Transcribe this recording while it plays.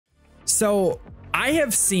So I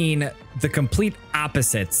have seen the complete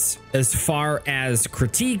opposites as far as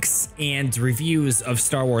critiques and reviews of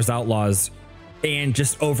Star Wars Outlaws and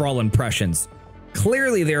just overall impressions.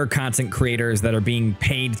 Clearly, there are content creators that are being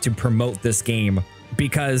paid to promote this game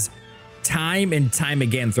because time and time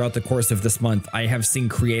again throughout the course of this month, I have seen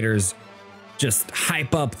creators just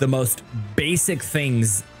hype up the most basic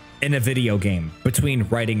things in a video game, between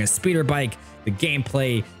riding a speeder bike, the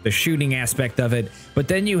gameplay, the shooting aspect of it. But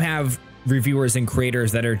then you have reviewers and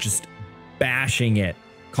creators that are just bashing it,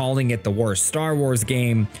 calling it the worst Star Wars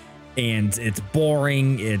game, and it's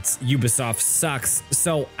boring, it's Ubisoft sucks.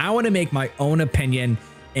 So I want to make my own opinion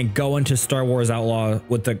and go into Star Wars Outlaw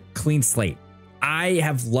with a clean slate. I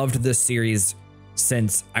have loved this series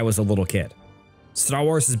since I was a little kid. Star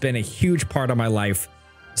Wars has been a huge part of my life.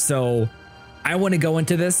 So I want to go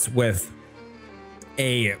into this with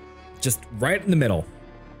a just right in the middle.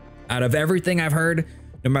 Out of everything I've heard,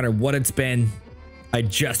 no matter what it's been, I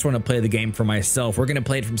just want to play the game for myself. We're going to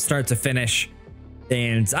play it from start to finish.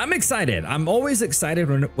 And I'm excited. I'm always excited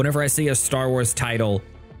whenever I see a Star Wars title,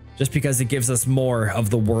 just because it gives us more of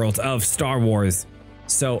the world of Star Wars.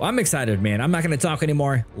 So I'm excited, man. I'm not going to talk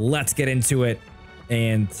anymore. Let's get into it.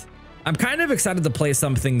 And I'm kind of excited to play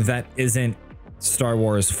something that isn't Star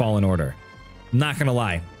Wars Fallen Order. I'm not going to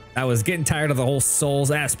lie. I was getting tired of the whole Souls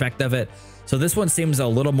aspect of it. So this one seems a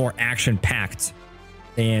little more action-packed.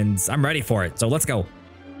 And I'm ready for it. So let's go.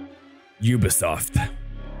 Ubisoft.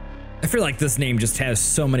 I feel like this name just has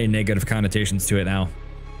so many negative connotations to it now.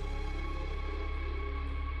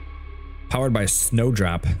 Powered by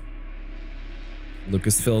Snowdrop.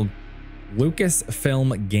 Lucasfilm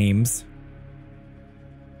Games.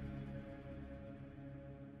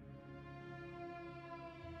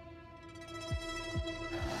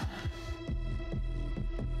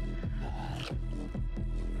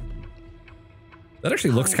 That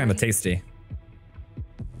actually looks kind of tasty.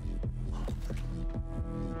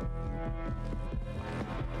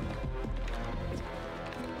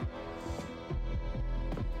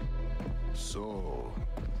 So,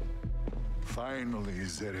 finally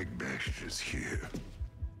Zerek Besh is here.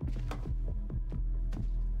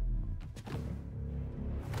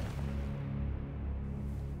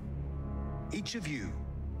 Each of you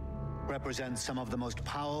represents some of the most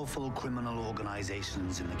powerful criminal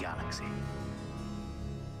organizations in the galaxy.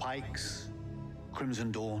 Pikes,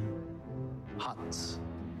 Crimson Dawn, Huts.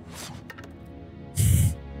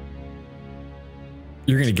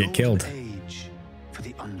 You're gonna get killed. Age for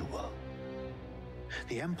the underworld.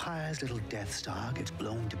 The Empire's little Death Star gets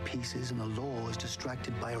blown to pieces and the law is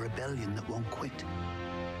distracted by a rebellion that won't quit.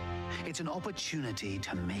 It's an opportunity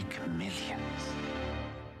to make millions.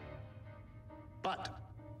 But,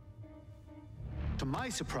 to my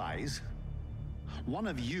surprise, one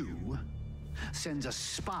of you sends a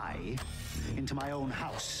spy into my own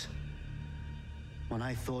house when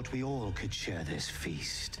I thought we all could share this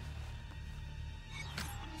feast.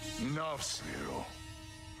 Enough, Zero.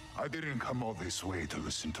 I didn't come all this way to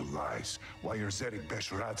listen to lies while your Zerek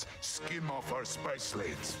Besh rats skim off our spy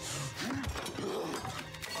slates.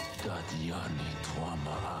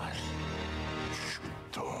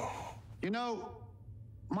 You know,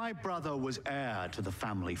 my brother was heir to the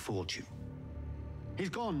family fortune. He's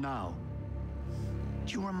gone now.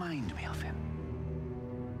 Do you remind me of him?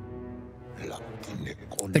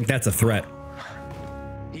 I think that's a threat.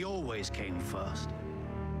 He always came first.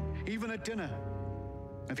 Even at dinner.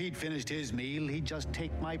 If he'd finished his meal, he'd just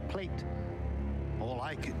take my plate. All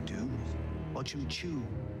I could do was watch him chew.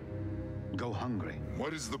 Go hungry.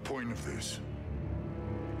 What is the point of this?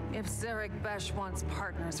 If Zerek Besh wants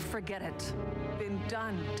partners, forget it. Been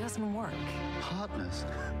done, doesn't work. Partners?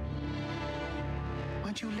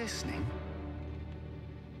 Weren't you listening?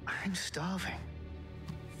 I'm starving.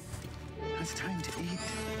 It's time to eat.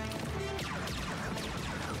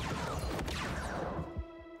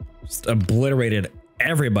 Just obliterated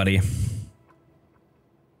everybody.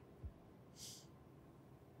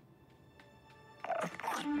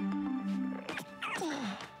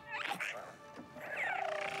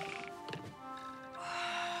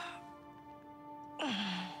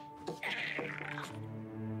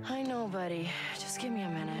 I know, buddy. Just give me a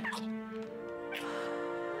minute.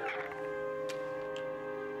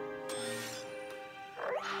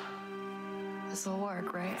 This'll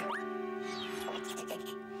work, right?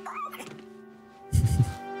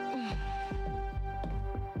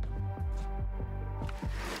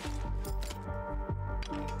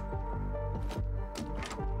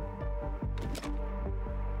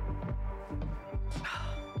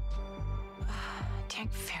 Tank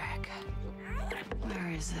Ferric.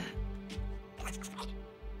 Where is it?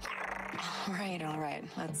 All right.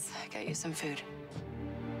 let's get you some food.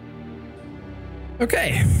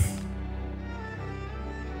 Okay.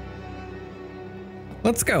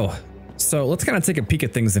 Let's go. So let's kind of take a peek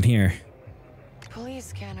at things in here. Police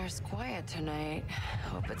scanner's quiet tonight.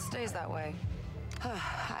 Hope it stays that way.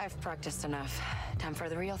 I've practiced enough. Time for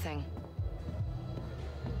the real thing.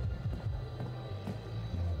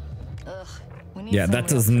 Ugh. Yeah, that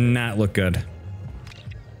does not look good.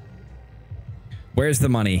 Where's the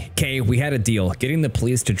money? Kay, we had a deal. Getting the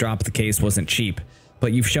police to drop the case wasn't cheap,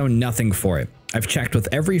 but you've shown nothing for it. I've checked with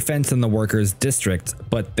every fence in the workers' district,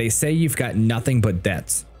 but they say you've got nothing but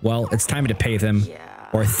debts. Well, it's time to pay them,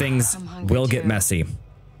 or things will get messy.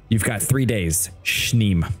 You've got 3 days.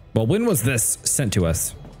 Schneem. Well, when was this sent to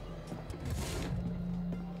us?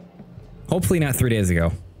 Hopefully not 3 days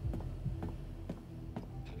ago.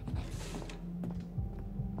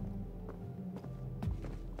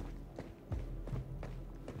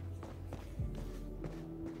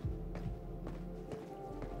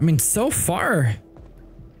 I mean, so far,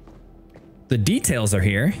 the details are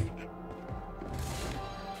here.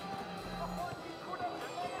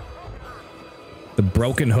 The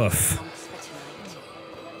broken hoof.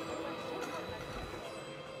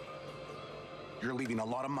 You're leaving a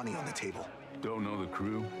lot of money on the table. Don't know the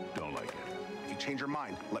crew, don't like it. If you change your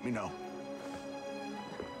mind, let me know.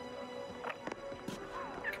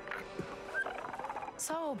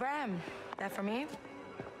 So, Bram, that for me?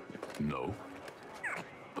 No.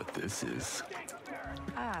 But this is...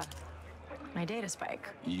 Ah, my data spike.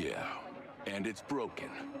 Yeah, and it's broken.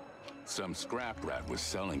 Some scrap rat was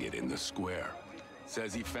selling it in the square.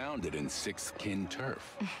 Says he found it in Sixth Kin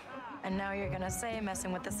turf. And now you're gonna say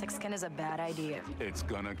messing with the Sixth Kin is a bad idea. It's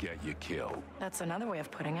gonna get you killed. That's another way of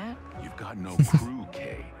putting it. You've got no crew,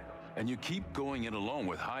 Kay. And you keep going it alone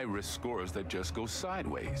with high-risk scores that just go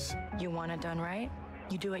sideways. You want it done right?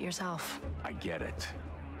 You do it yourself. I get it.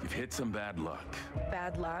 You've hit some bad luck.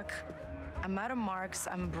 Bad luck? I'm out of marks,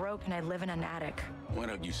 I'm broke, and I live in an attic. Why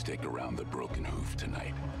don't you stick around the broken hoof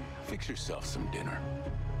tonight? Fix yourself some dinner.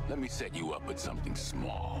 Let me set you up with something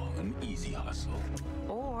small, an easy hustle.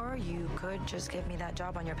 Or you could just give me that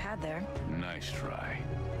job on your pad there. Nice try.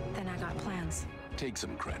 Then I got plans. Take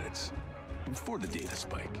some credits. For the data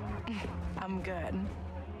spike. I'm good.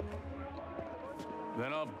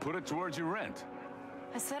 Then I'll put it towards your rent.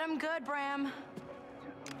 I said I'm good, Bram.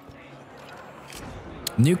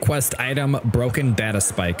 New quest item, broken data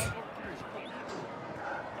spike.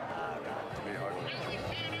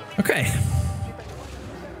 Okay.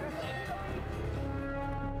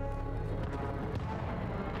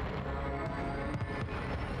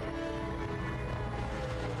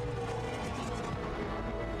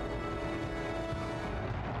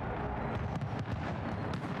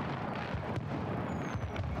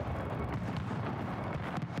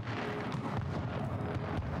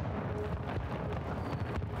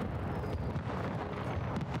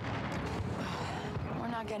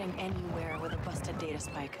 Getting anywhere with a busted data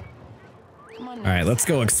spike. Come on. All right, let's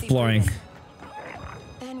go exploring.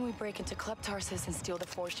 Then we break into Kleptarsis and steal the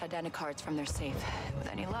forged identicards from their safe. With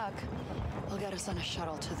any luck, we'll get us on a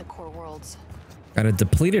shuttle to the core worlds. Got a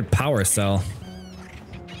depleted power cell.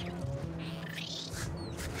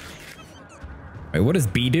 Wait, what does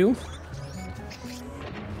B do?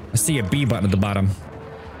 I see a B button at the bottom.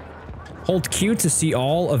 Hold Q to see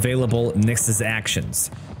all available Nyx's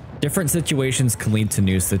actions. Different situations can lead to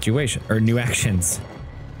new actions.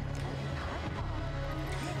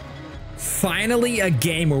 Finally, a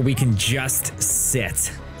game where we can just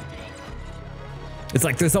sit. It's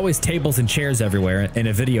like there's always tables and chairs everywhere in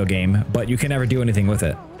a video game, but you can never do anything with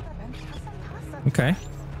it. Okay.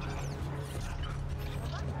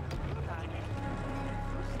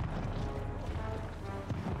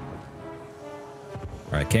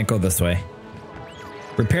 All right, can't go this way.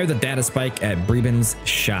 Repair the data spike at Breben's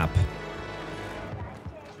shop.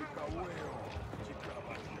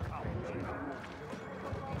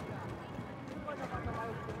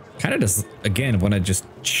 Kind of just, again, want to just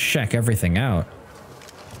check everything out.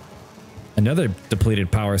 Another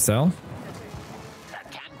depleted power cell.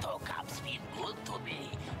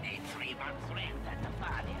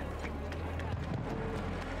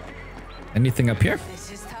 Anything up here?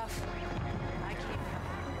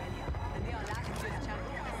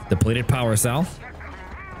 Depleted power cell.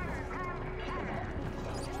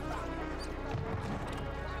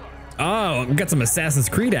 Oh, we got some Assassin's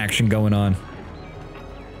Creed action going on.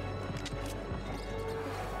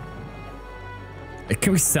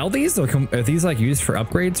 Can we sell these? Or are these like used for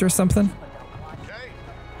upgrades or something? Okay.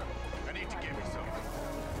 I need to give you something.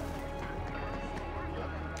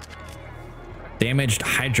 Damaged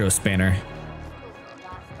hydro spanner.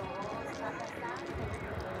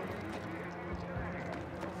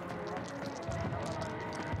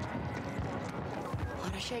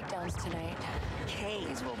 shakedowns tonight. Okay.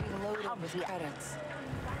 These will be loaded with credits.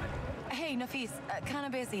 Hey, Nafis, kinda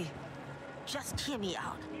busy. Just hear me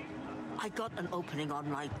out. I got an opening on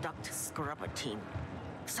my duct scrubber team.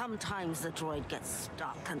 Sometimes the droid gets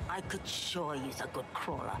stuck, and I could sure use a good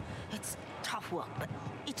crawler. It's tough work, but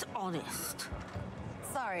it's honest.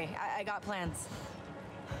 Sorry, I got plans.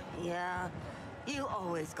 Yeah, you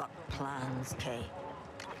always got plans, Kay.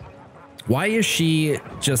 Why is she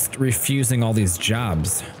just refusing all these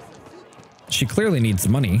jobs? She clearly needs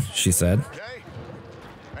money, she said. Okay?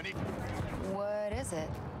 What is it?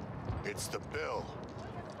 It's the bill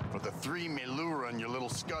for the 3 Melura your little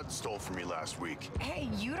scud stole from me last week. Hey,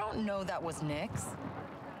 you don't know that was Nick's.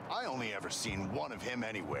 I only ever seen one of him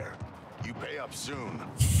anywhere. You pay up soon,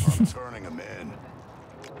 or I'm turning him in.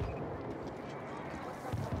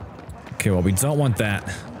 Okay, well, we don't want that.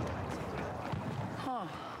 Huh.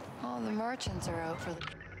 All the merchants are out for the...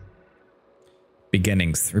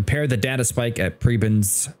 Beginnings. Repair the data spike at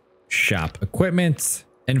Preben's shop. Equipment,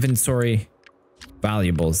 inventory,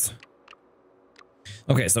 valuables.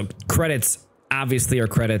 Okay, so credits obviously are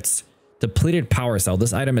credits. Depleted power cell.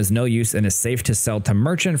 This item is no use and is safe to sell to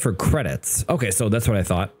merchant for credits. Okay, so that's what I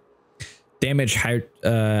thought. Damaged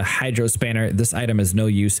hydro spanner. This item is no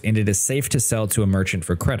use and it is safe to sell to a merchant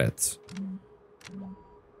for credits.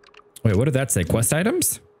 Wait, what did that say? Quest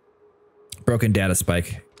items? Broken data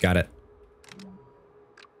spike. Got it.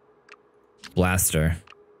 Blaster.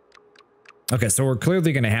 Okay, so we're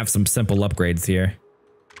clearly going to have some simple upgrades here.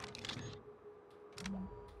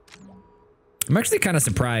 I'm actually kind of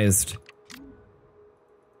surprised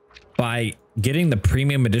by getting the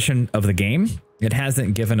premium edition of the game. It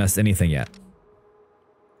hasn't given us anything yet.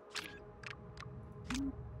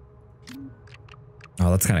 Oh,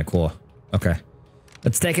 that's kind of cool. Okay.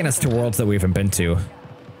 It's taking us to worlds that we haven't been to.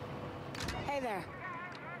 Hey there.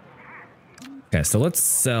 Okay, so let's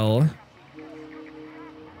sell.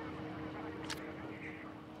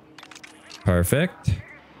 Perfect.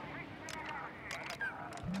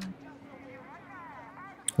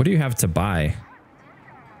 What do you have to buy?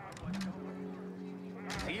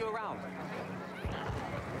 See you around.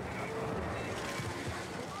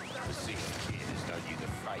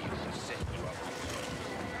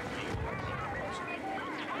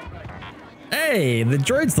 Hey, the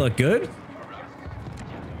droids look good.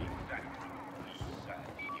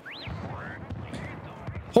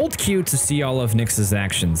 Hold Q to see all of Nyx's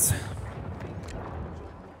actions.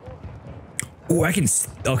 Oh, I can.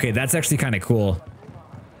 Okay, that's actually kind of cool.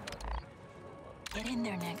 Get in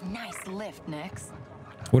there, Nick. Nice lift, Nyx.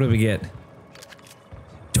 What do we get?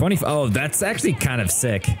 20. Oh, that's actually kind of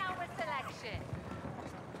sick.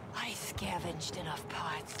 I scavenged enough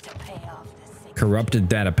parts to pay off the Corrupted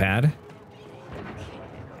data pad.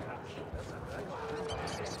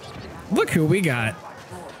 Look who we got.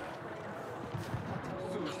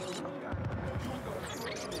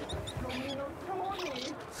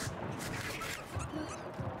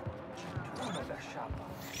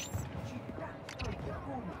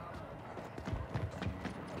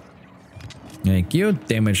 Thank you.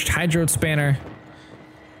 Damaged hydro spanner.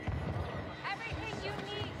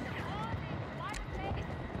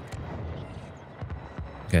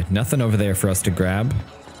 Okay, nothing over there for us to grab.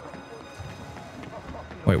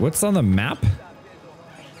 Wait, what's on the map?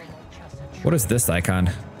 What is this icon?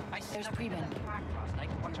 There's Preben.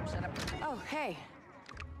 Oh, hey.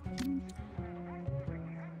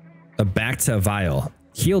 A back to vial.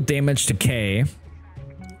 Heal damage to K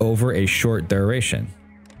over a short duration.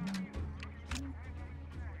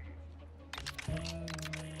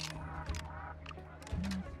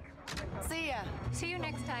 See ya. See you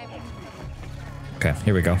next time. Okay,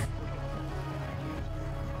 here we go.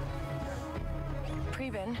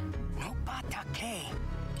 Preben. No patake.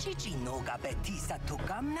 Chichi no gabetisa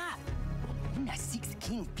tukamna. Na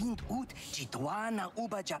 16 pint ut chituana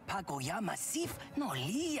uba japagoyama sif no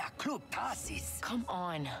lia club tasis. Come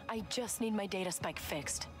on. I just need my data spike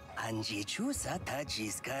fixed. Anji chusa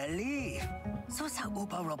tajis kalif. Sosa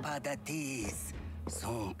uba ropada tis.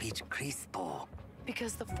 Son pitch crispo.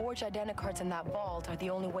 Because the forged identicards in that vault are the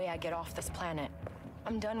only way I get off this planet.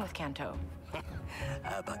 I'm done with Kanto.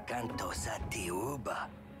 Abakanto sati uba.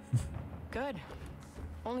 Good.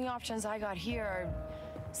 Only options I got here are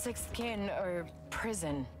sixth kin or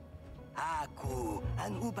prison. Aku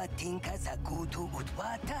an uba tinka zakutu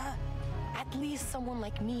utwata. At least someone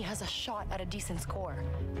like me has a shot at a decent score.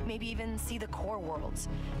 Maybe even see the core worlds.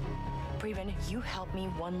 Preben, you help me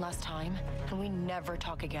one last time, and we never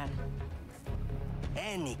talk again.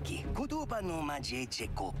 Eniki, kutuba no majeche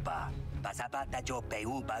kopa. Pasabata jope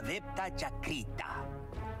uba vipta chakrita.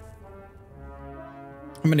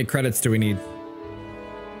 How many credits do we need?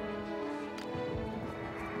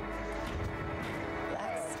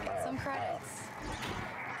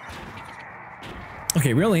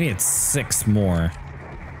 Okay, we only need 6 more.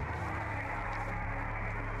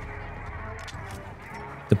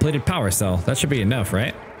 Depleted power cell. That should be enough,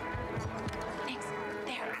 right? Thanks.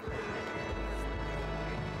 There.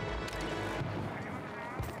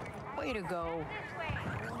 Way to go.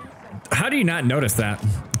 How do you not notice that?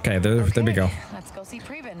 Okay, there we go. Let's go see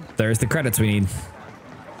Preben. There's the credits we need.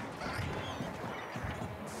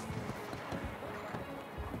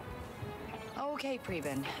 Okay,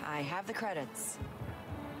 Preben. I have the credits.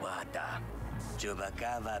 Wata.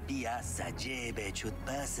 Chubakava pia sajebe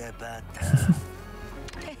chutpasa bata.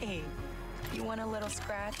 Hey, you want a little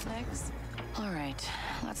scratch next? All right,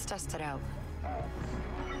 let's test it out.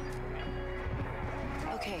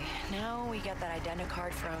 Okay, now we get that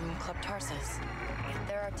identicard from Club Tarsus.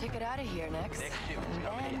 They're our ticket out of here next. And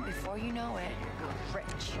then, before you know it, we're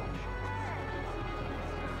rich.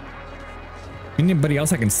 Anybody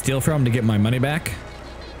else I can steal from to get my money back?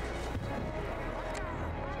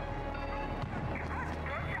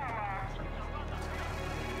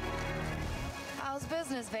 How's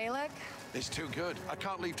business, Valek? It's too good. I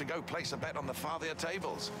can't leave to go place a bet on the farther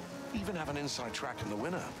tables. Even have an inside track on the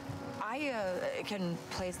winner. I can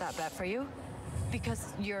place that bet for you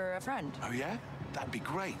because you're a friend. Oh yeah? That'd be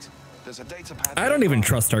great. There's a data pad. I don't even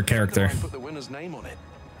trust our character. Put the winner's name on it.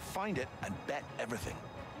 Find it and bet everything.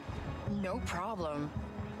 No problem.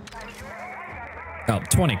 Oh,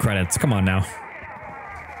 20 credits. Come on now.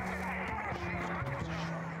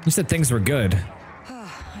 You said things were good.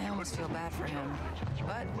 I almost feel bad for him,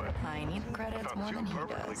 but I need the credits more than he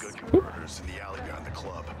does. Good converters in the alley behind the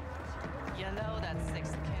club. You know that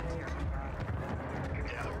 6th kid here.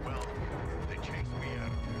 Yeah, well, they chased me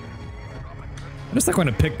out. I'm just like going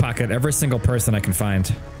to pickpocket every single person I can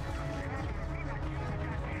find.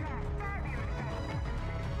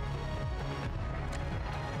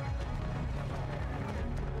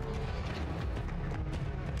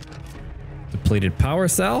 Depleted power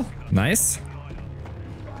cell. Nice.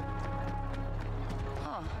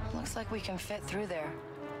 Huh, looks like we can fit through there.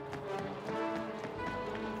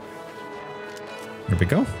 Here we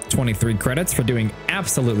go. 23 credits for doing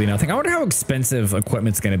absolutely nothing. I wonder how expensive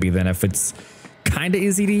equipment's going to be then if it's kind of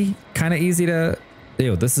easy to...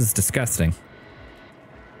 Ew, this is disgusting.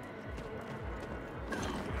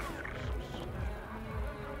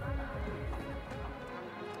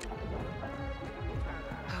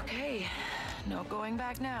 Okay, no going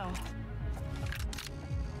back now.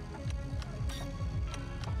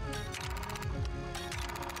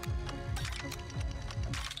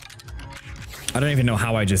 I don't even know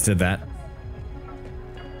how I just did that.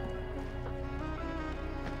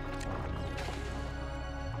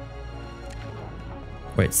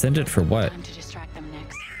 Wait, send it for what? Time to distract them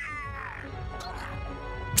next.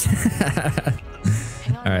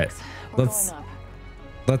 All right,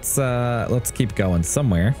 let's keep going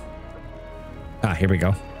somewhere. Ah, here we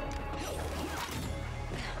go.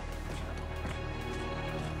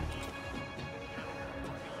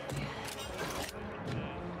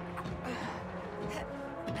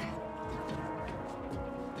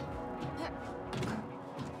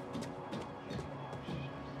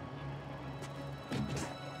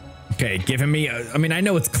 Okay, giving me, I mean, I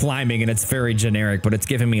know it's climbing and it's very generic, but it's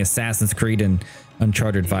giving me Assassin's Creed and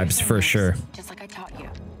Uncharted vibes for sure. Just like I taught you.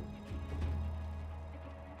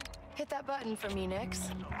 Hit that button for me, Nix.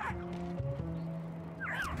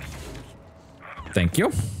 Thank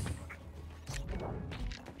you.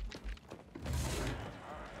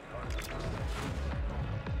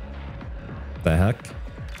 The heck?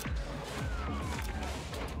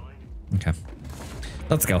 Okay.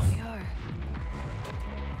 Let's go.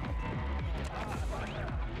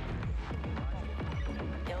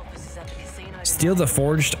 Steal the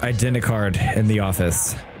forged identicard in the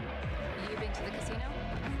office. You been to the casino?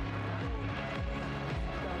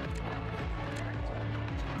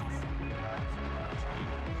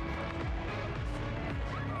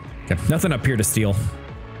 Okay, nothing up here to steal.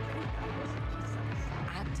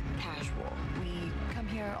 Act casual. We come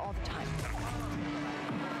here all the time.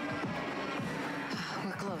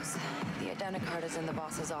 We're close. The identicard is in the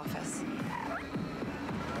boss's office.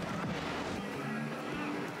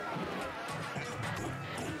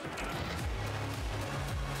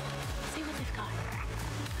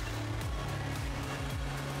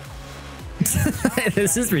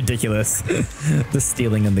 This is ridiculous. The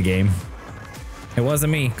stealing in the game. It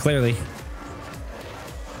wasn't me, clearly.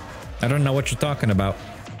 I don't know what you're talking about.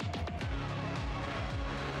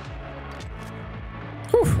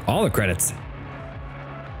 Whew, all the credits.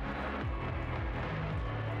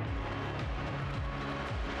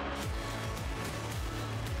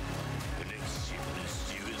 The next ship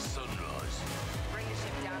is due at sunrise. Bring the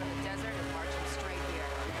ship down in the desert and march them straight here.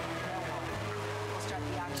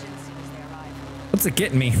 What's it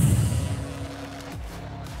getting me?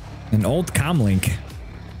 An old comlink.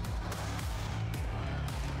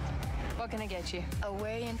 What can I get you? A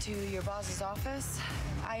way into your boss's office?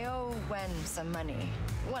 I owe Wen some money.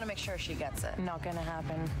 Want to make sure she gets it. Not gonna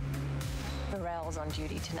happen. Varel's on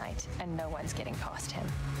duty tonight, and no one's getting past him.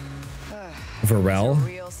 Varel?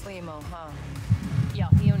 Real Slimo, huh? Yeah,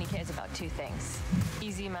 he only cares about two things.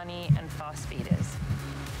 Easy money and fast speeders.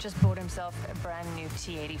 Just bought himself a brand new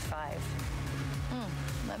T-85.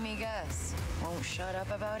 Let me guess. Won't shut up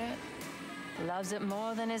about it? Loves it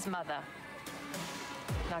more than his mother.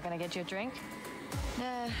 Not gonna get you a drink?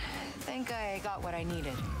 Nah, think I got what I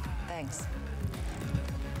needed. Thanks.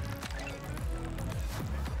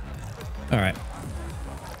 All right.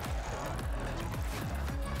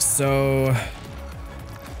 So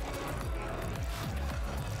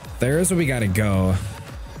there's where we gotta go.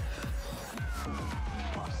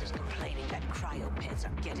 Boss is complaining that cryopeds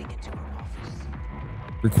are getting into her office.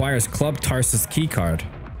 Requires Club Tarsus keycard.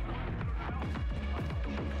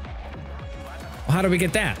 Well, how do we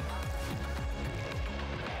get that?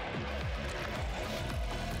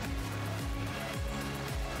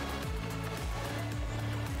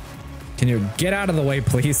 Can you get out of the way,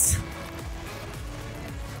 please?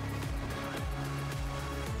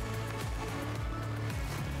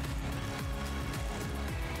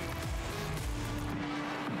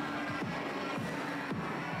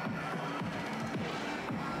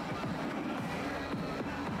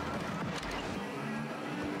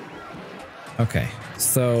 Okay,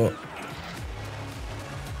 so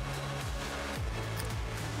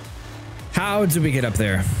how do we get up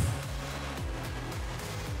there?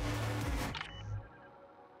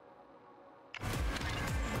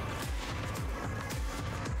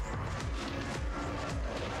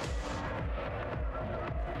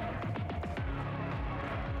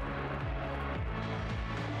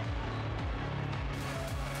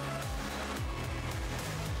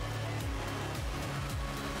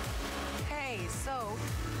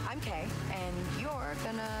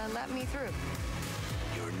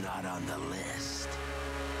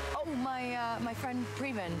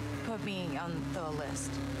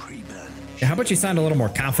 How about you sound a little more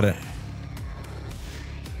confident?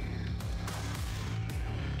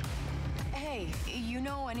 Hey, you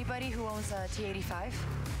know anybody who owns a T-85?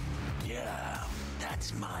 Yeah,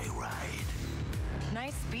 that's my ride.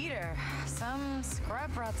 Nice speeder. Some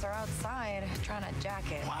scrub rats are outside trying to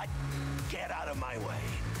jack it. What? Get out of my way.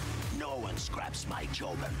 No one scraps my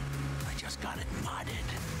Jobin. I just got it modded.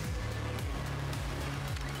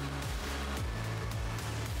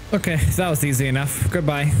 Okay, that was easy enough.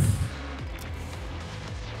 Goodbye.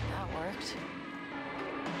 That worked.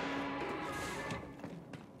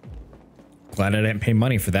 Glad I didn't pay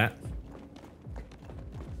money for that.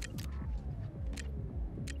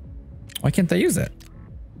 Why can't they use it?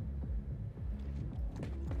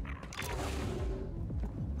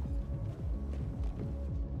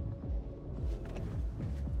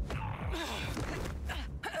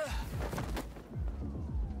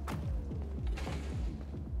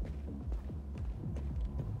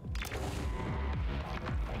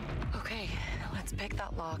 Okay, let's pick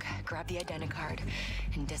that lock, grab the identicard,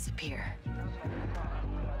 and disappear.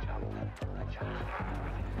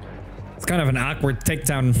 It's kind of an awkward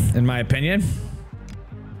takedown, in my opinion.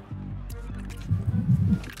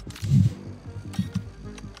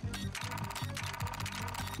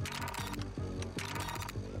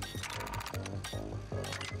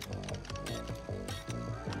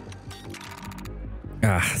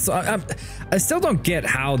 So I still don't get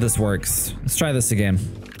how this works. Let's try this again.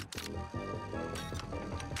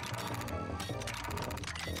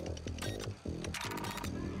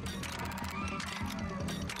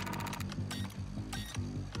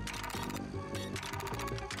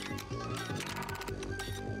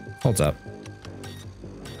 Holds up.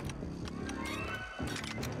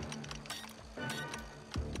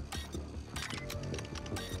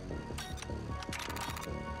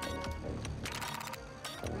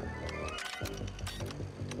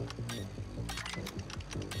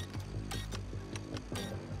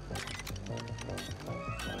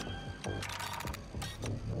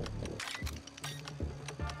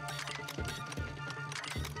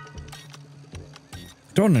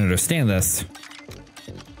 Don't understand this.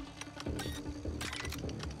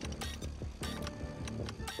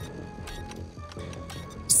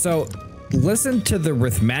 So listen to the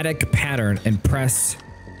rhythmic pattern and press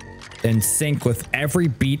in sync with every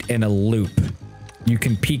beat in a loop. You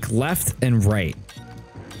can peek left and right.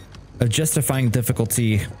 Justifying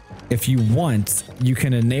difficulty. If you want, you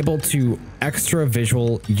can enable to extra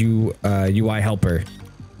visual UI helper.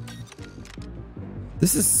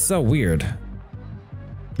 This is so weird.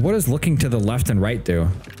 What does looking to the left and right do?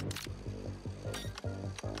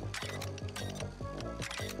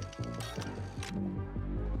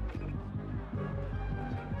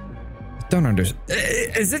 Don't understand.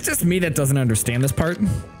 Is it just me that doesn't understand this part?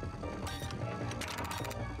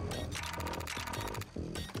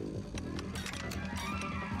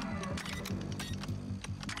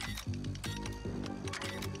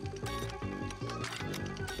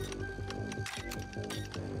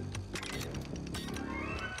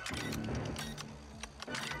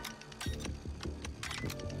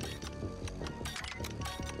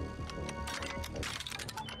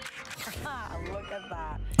 Look at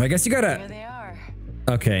that. I guess you gotta. Here they are.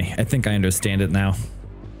 Okay, I think I understand it now.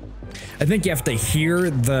 I think you have to hear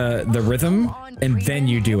the rhythm and then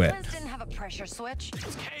you do it. Didn't have a pressure switch.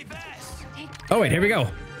 Hey, Vess! Oh wait, here we go.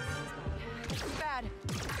 Bad.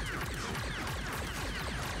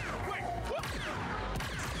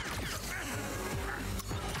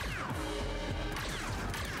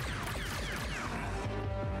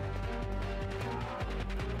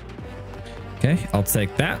 Okay, I'll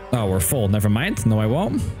take that. Oh, we're full. Never mind. No, I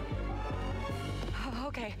won't.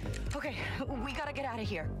 Okay, we gotta get out of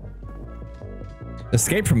here.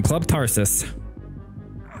 Escape from Club Tarsus.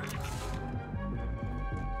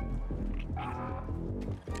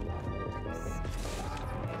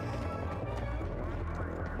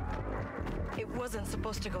 It wasn't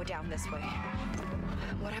supposed to go down this way.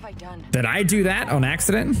 What have I done? Did I do that on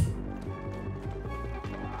accident?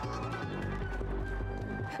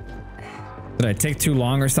 Did I take too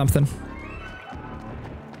long or something?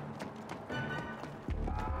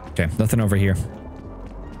 Okay, nothing over here.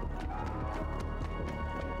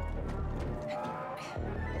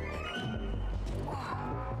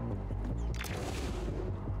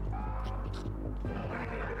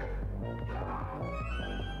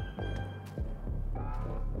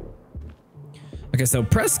 Okay, so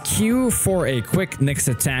press Q for a quick Nyx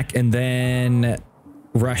attack and then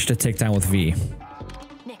rush to take down with V.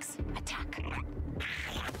 Nyx, attack.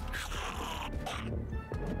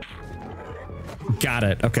 Got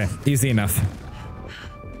it. Okay, easy enough.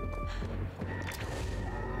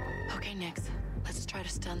 Okay, Nyx, let's try to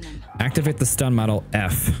stun them. Activate the stun model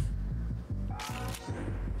F.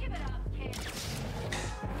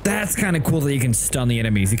 That's kind of cool that you can stun the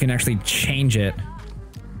enemies. You can actually change it.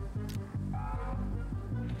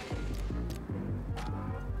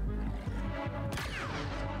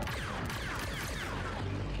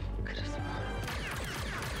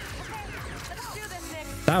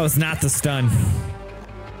 That was not the stun.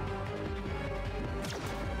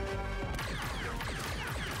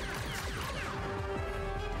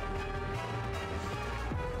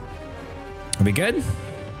 Are we good?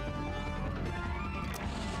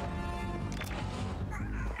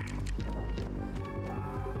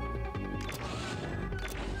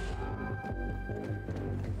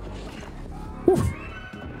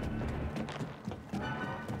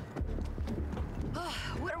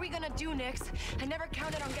 What are we gonna do, Nyx? I never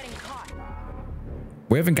counted on getting caught.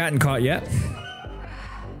 We haven't gotten caught yet.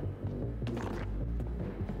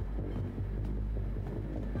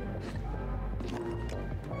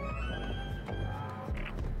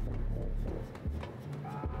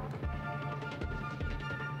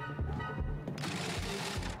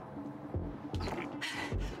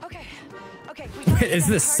 Okay. Is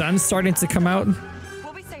the sun starting to come out?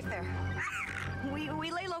 We'll be safe there.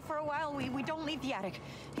 We lay low for a while. We don't leave the attic.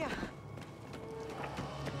 Yeah.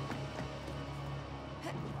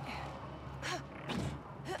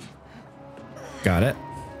 Got it.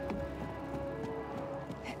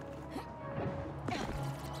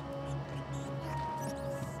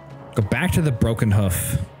 Go back to the broken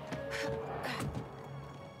hoof.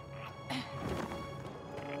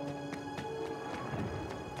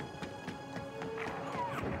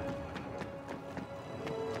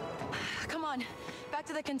 Come on, back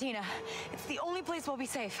to the cantina. It's the only place we'll be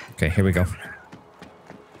safe. Okay, here we go.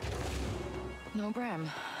 No Bram.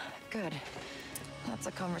 Good. That's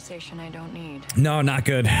a conversation I don't need. No, not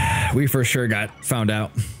good. We for sure got found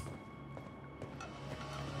out.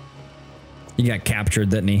 He got captured,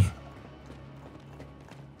 didn't he?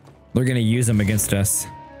 They're gonna use him against us.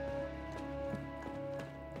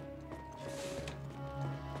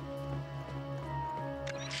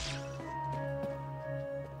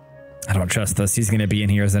 I don't trust this. He's gonna be in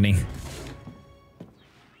here, isn't he?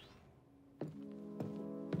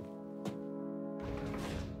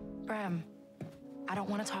 Bram, I don't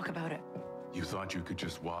want to talk about it. You thought you could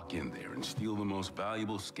just walk in there and steal the most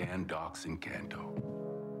valuable scan docs in Kanto.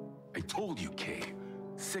 I told you, Kay.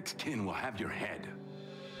 6 kin will have your head.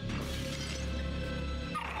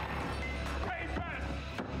 Hey, Vess!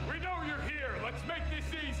 We know you're here. Let's make this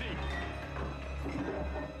easy.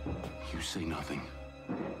 say nothing.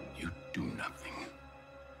 You do nothing.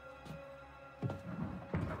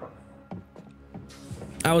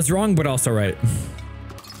 I was wrong, but also right.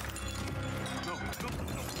 No,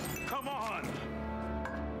 come on!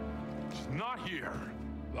 She's not here.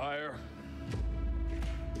 Liar.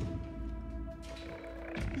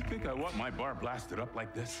 You think I want my bar blasted up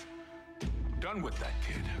like this? I'm done with that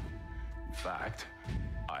kid. In fact,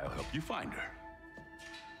 I'll help you find her.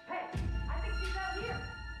 Hey, I think she's out here.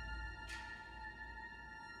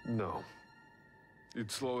 No. You'd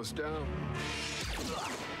slow us down.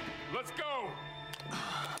 Let's go!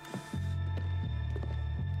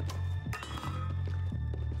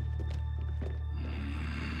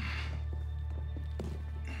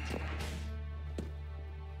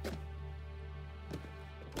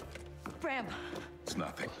 Bram, It's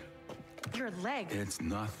nothing. your leg. It's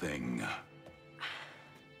nothing.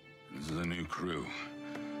 This is a new crew.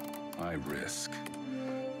 I risk.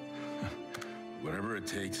 Whatever it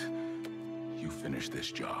takes, you finish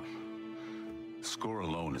this job. The score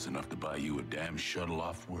alone is enough to buy you a damn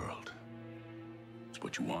shuttle-off world. It's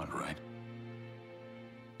what you want, right?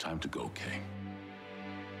 Time to go, Kay.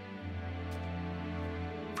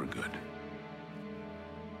 For good.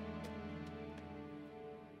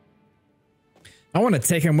 I want to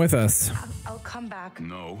take him with us. I'll come back.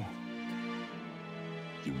 No.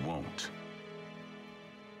 You won't.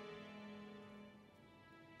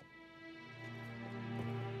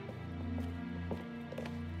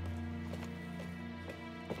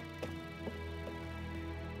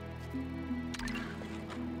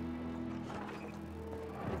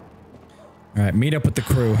 All right, meet up with the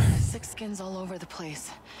crew. Six skins all over the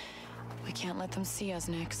place. We can't let them see us,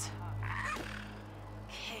 Nix.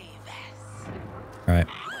 Hey, Vess. All right.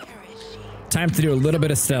 Where is she? Time to do a little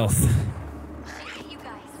bit of stealth. You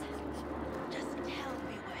guys, just tell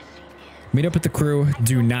me where she is. Meet up with the crew.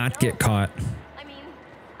 Do not get caught. I mean,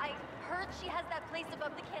 I heard she has that place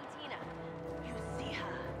above the cantina. You see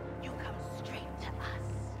her, you come straight to us.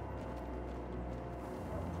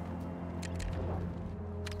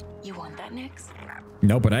 You want that, Nix?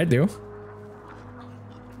 No, but I do.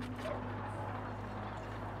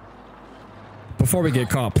 Before we get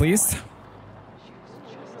caught, please.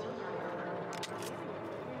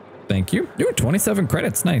 Thank you. Ooh, 27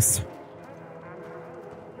 credits. Nice.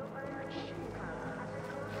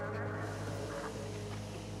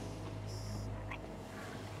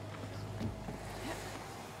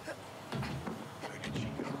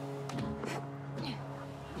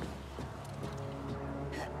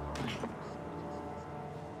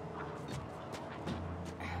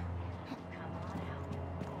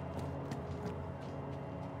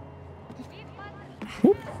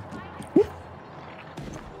 Whoop. Whoop.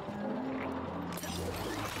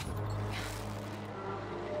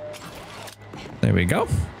 There we go.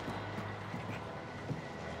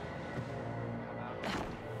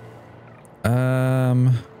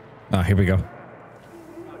 Oh, here we go.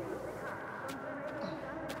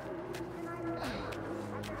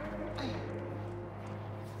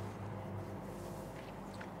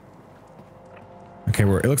 Okay,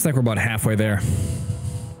 it looks like we're about halfway there.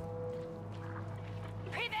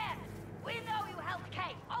 We know you helped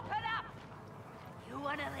Kay. Open up! You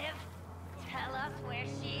wanna live? Tell us where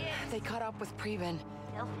she is. They caught up with Preben.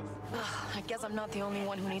 I guess I'm not the only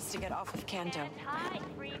one who needs to get off of Kanto. Hi,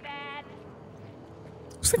 Freebad.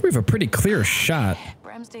 Looks like we have a pretty clear shot.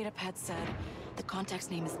 Bram's datapad said the contact's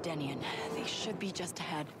name is Denian. They should be just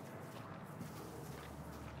ahead.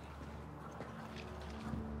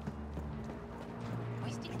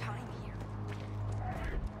 Wasting time here.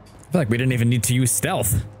 I feel like we didn't even need to use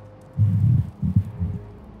stealth.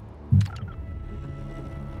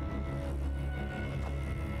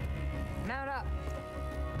 Mount up.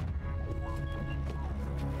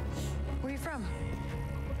 Where you from?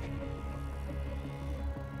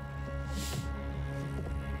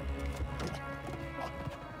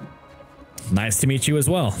 Nice to meet you as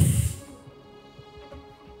well.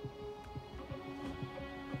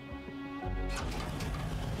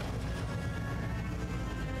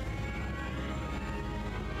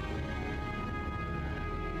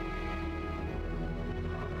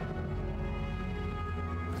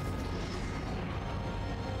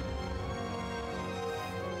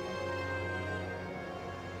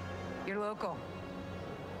 You're local.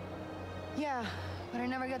 Yeah, but I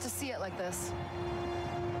never got to see it like this.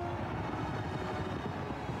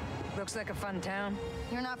 Looks like a fun town.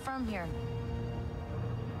 You're not from here.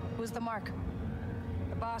 Who's the mark?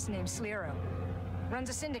 The boss named Slero. Runs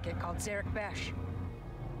a syndicate called Zarek Besh.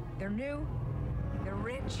 They're new, they're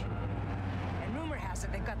rich, and rumor has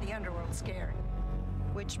it they've got the underworld scared.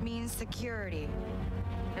 which means security.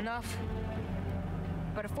 Enough.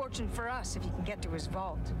 But a fortune for us if you can get to his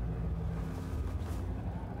vault.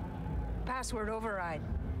 Password override.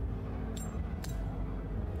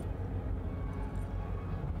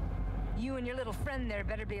 You and your little friend there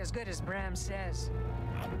better be as good as Bram says.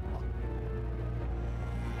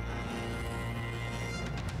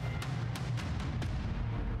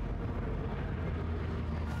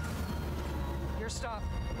 Your stop.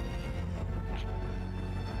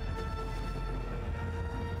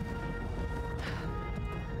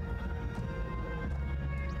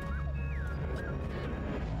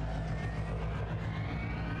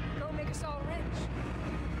 Go make us all rich.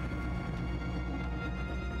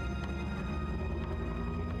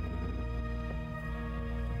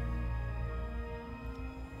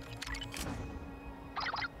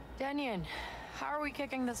 Denyon, how are we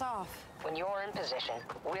kicking this off? When you're in position,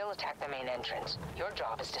 we'll attack the main entrance. Your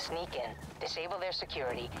job is to sneak in, disable their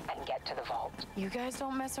security, and get to the vault. You guys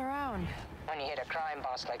don't mess around. When you hit a crime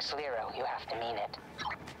boss like Slero, you have to mean it.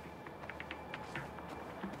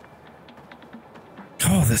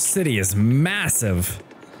 Oh, the city is massive.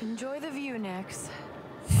 Enjoy the view, Nix.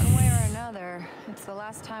 One way or another, it's the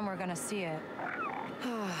last time we're gonna see it.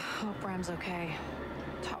 Hope Bram's okay.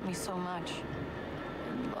 Taught me so much.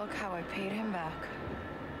 And look how I paid him back.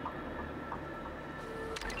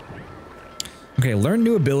 Okay, learn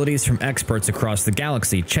new abilities from experts across the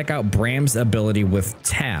galaxy. Check out Bram's ability with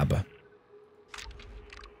Tab.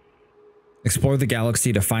 Explore the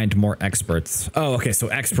galaxy to find more experts. Oh, okay, so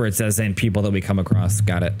experts as in people that we come across.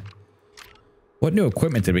 Got it. What new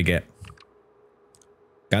equipment did we get?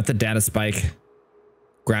 Got the data spike,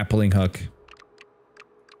 grappling hook,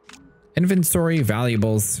 inventory,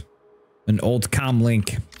 valuables, an old comm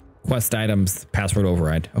link, quest items, password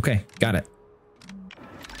override. Okay, got it.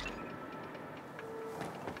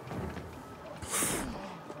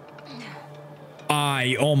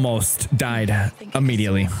 I almost died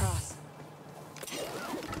immediately.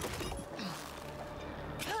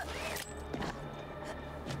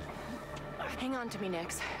 Hang on to me,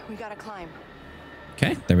 Nix. We gotta climb.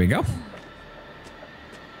 Okay, there we go.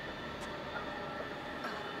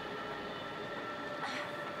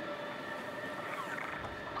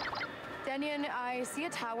 Denyon, I see a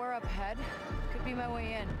tower up ahead. Could be my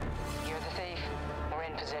way in. You're the thief. We're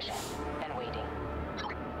in position and waiting.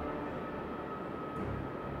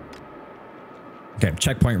 Okay,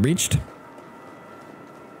 checkpoint reached.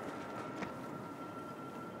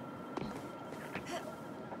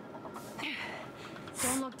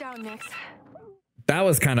 Don't look down, Nix. That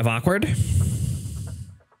was kind of awkward.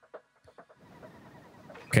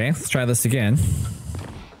 Okay, let's try this again.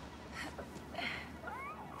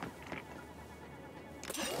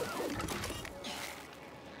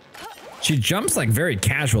 She jumps like very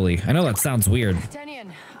casually. I know that sounds weird.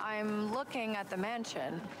 Denyon, I'm looking at the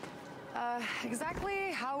mansion.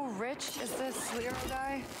 Exactly how rich is this Slero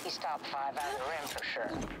guy? He's top 5 out of the rim for sure.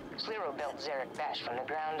 Slero built Zarek Besh from the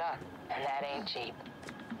ground up, and that ain't cheap.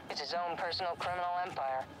 It's his own personal criminal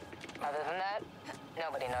empire. Other than that,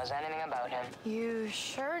 nobody knows anything about him. You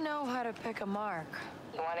sure know how to pick a mark.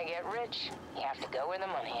 You want to get rich, you have to go where the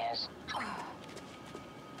money is.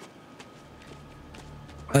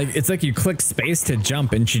 Like, it's like you click space to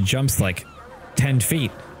jump and she jumps like 10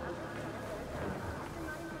 feet.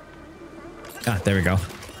 Ah, there we go.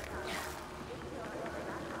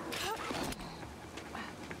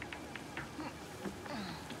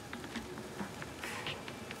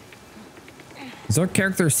 Is our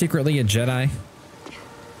character secretly a Jedi?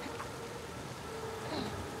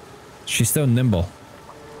 She's so nimble.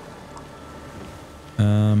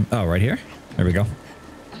 Oh, right here? There we go.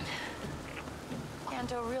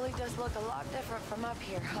 Kanto really does look a lot different from up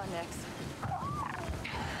here, huh, Nix?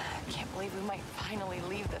 Can't believe we might finally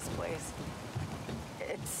leave this place.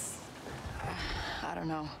 It's... I don't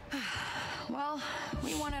know. Well,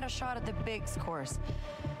 we wanted a shot at the Biggs course.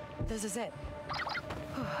 This is it.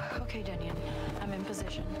 Okay, Denyon. I'm in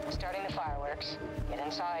position. Starting the fireworks. Get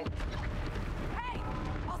inside. Hey!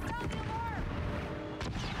 I'll sound the alarm!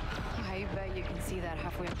 I bet you can see that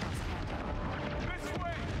halfway across Kanto. This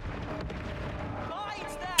way!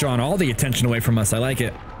 Drawing all the attention away from us. I like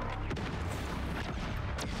it.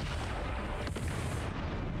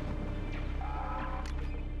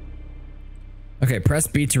 Okay, press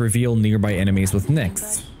B to reveal nearby enemies with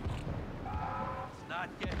Nix.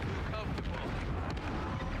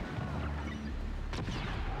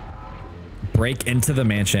 Break into the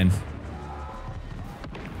mansion.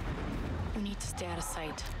 We need to stay out of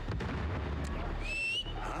sight.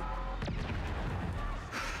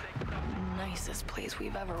 Nicest place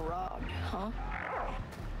we've ever robbed, huh?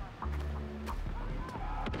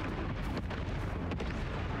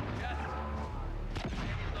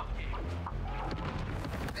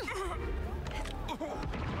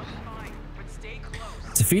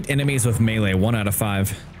 Defeat enemies with melee, 1 out of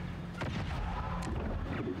 5.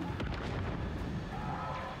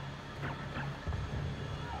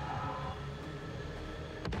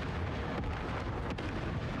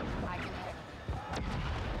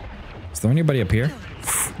 Is there anybody up here?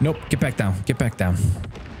 Nope. Get back down. Get back down.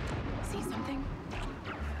 See something?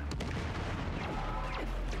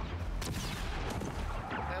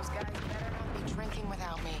 Those guys better not be drinking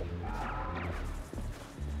without me.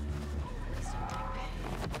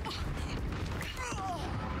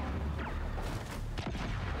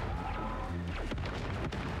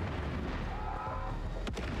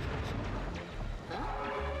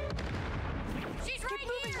 She's right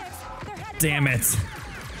here. They're headed Damn it.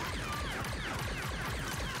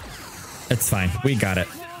 It's fine. We got it.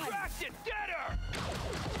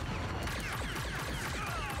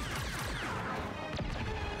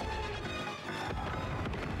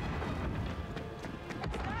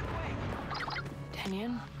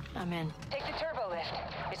 Daniel, I'm in. Take the turbo lift.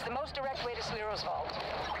 It's the most direct way to Sliro's vault.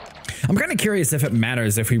 I'm kind of curious if it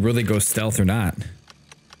matters if we really go stealth or not.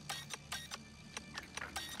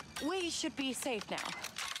 We should be safe now.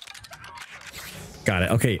 Got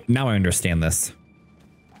it. Okay, now I understand this.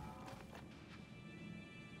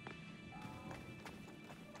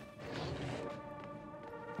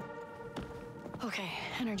 Okay,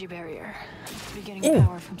 energy barrier. Be getting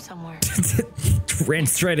power from somewhere. Ran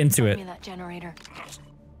straight into Give it. me that generator.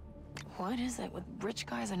 What is it with rich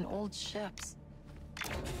guys and old ships?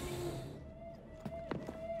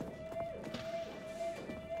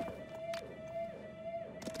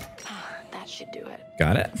 That should do it.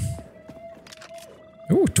 Got it.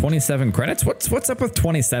 Ooh, 27 credits. What's up with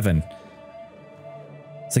 27?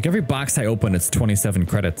 It's like every box I open, it's 27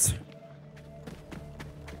 credits.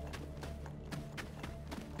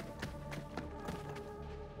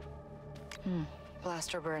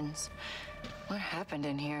 Blaster burns. What happened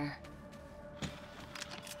in here?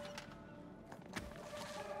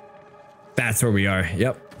 That's where we are.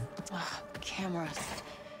 Yep. Cameras.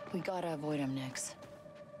 We gotta avoid them next.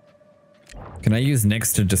 Can I use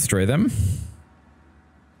Nyx to destroy them?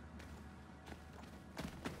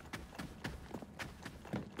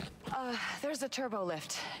 There's a turbo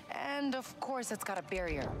lift. And of course it's got a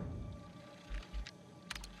barrier.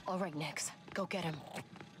 All right, Nyx. Go get him.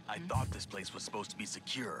 I thought this place was supposed to be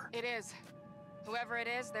secure. It is. Whoever it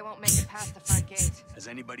is, they won't make it past the front gate. Has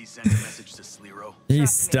anybody sent a message to Sliro?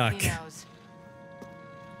 He's stuck. He knows.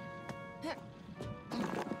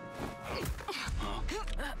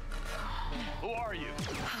 Who are you?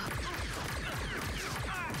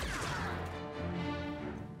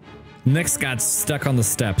 Nyx got stuck on the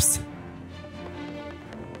steps.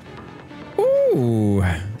 Ooh.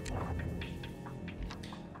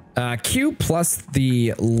 Q plus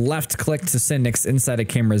the left click to send Nyx inside a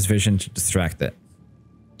camera's vision to distract it.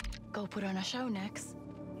 Go put on a show, Nyx.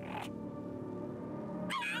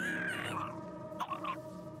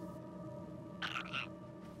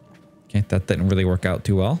 Okay, that didn't really work out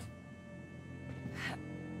too well.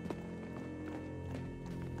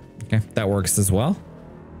 Okay, that works as well.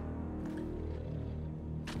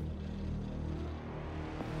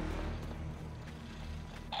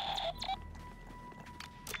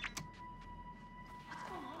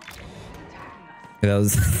 That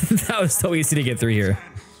was that was so easy to get through here.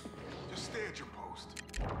 Just stay at your post.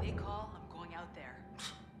 They call, I'm going out there.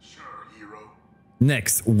 Sure, hero.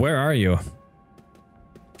 Nyx, where are you?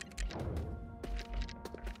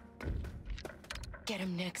 Get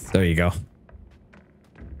him, Nyx. There you go.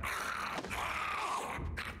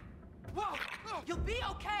 Whoa! You'll be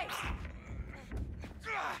okay!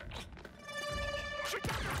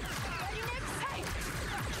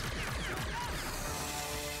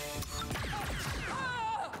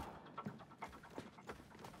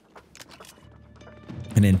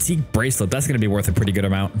 An antique bracelet. That's going to be worth a pretty good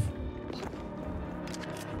amount.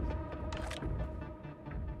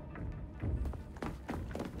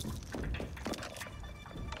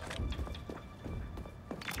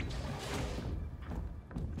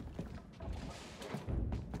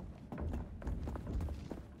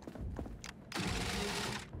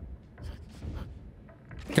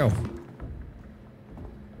 Go.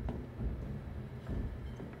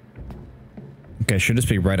 Okay, should just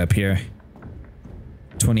be right up here.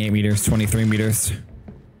 28 meters, 23 meters.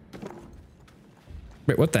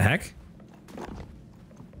 Wait, what the heck?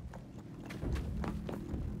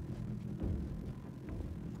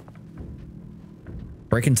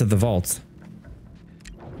 Break into the vault.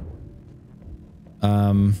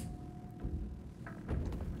 Didn't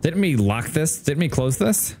we lock this? Didn't we close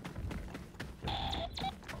this?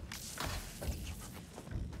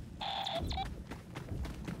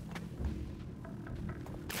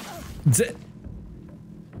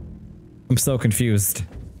 I'm so confused.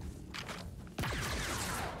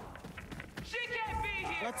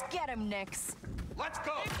 Let's get him, Nix. Let's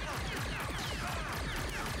go.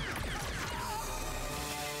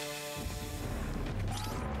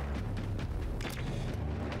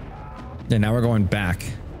 Yeah, now we're going back.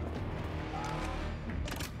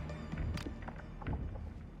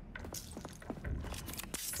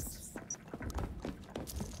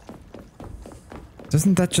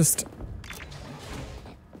 Doesn't that just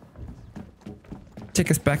take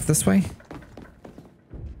us back this way?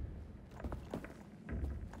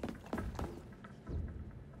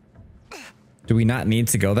 Do we not need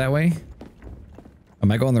to go that way? Am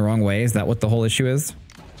I going the wrong way? Is that what the whole issue is?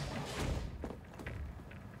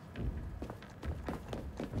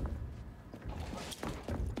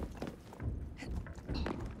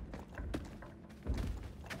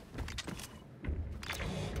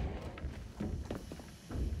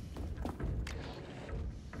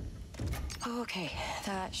 Okay,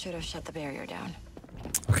 that should have shut the barrier down.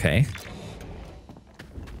 Okay.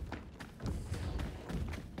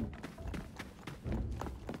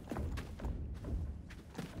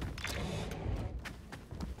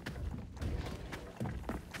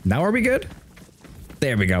 Now are we good?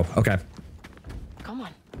 There we go. Okay. Come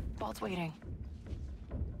on, Balt's waiting.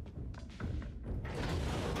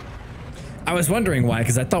 I was wondering why,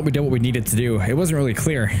 because I thought we did what we needed to do. It wasn't really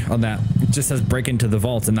clear on that. It just says break into the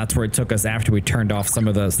vault, and that's where it took us after we turned off some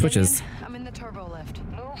of the switches. I'm in the turbo lift.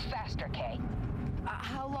 Move faster, Kay.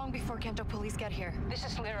 How long before Kanto police get here? This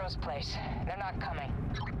is Sliro's place. They're not coming.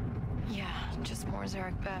 Yeah, just more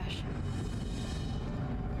Zarek Bash.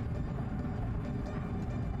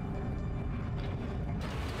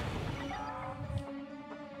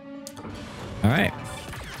 All right.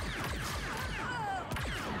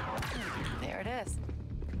 There it is.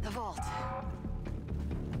 The vault.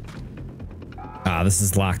 Ah, this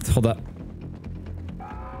is locked. Hold up.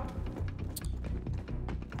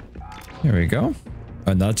 There we go.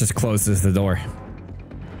 Oh, no, it just closes the door.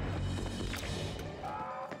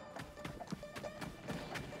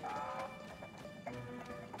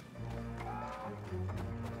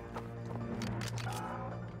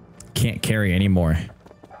 Can't carry anymore.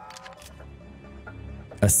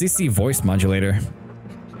 A CC voice modulator.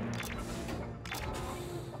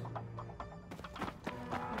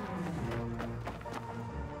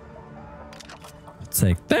 I'll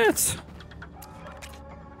take that.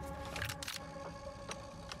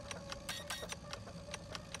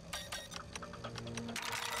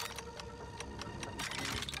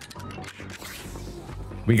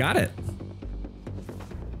 We got it.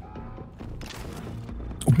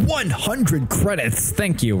 100 credits.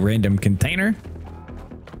 Thank you, random container.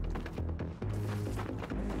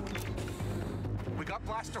 We got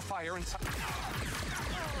blaster fire inside.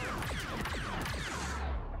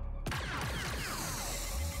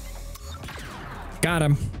 Got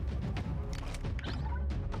him.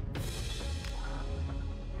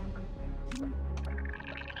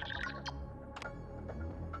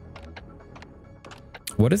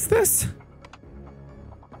 What is this?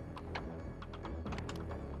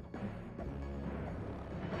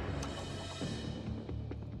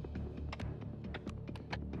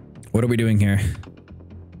 What are we doing here?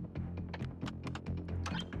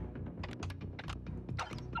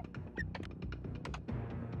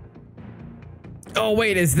 Oh,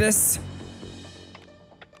 wait, is this?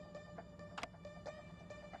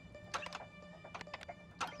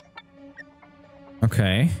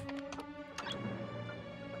 Okay.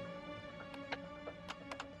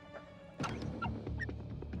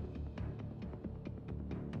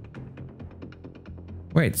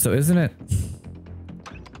 Wait, so isn't it?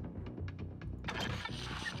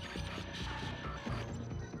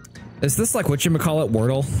 Is this like whatchamacallit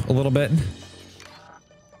Wordle a little bit?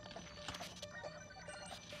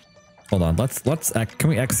 Hold on, let's can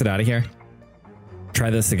we exit out of here? Try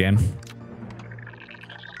this again.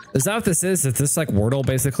 Is that what this is? Is this like Wordle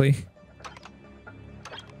basically?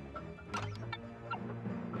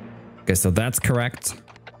 Okay, so that's correct.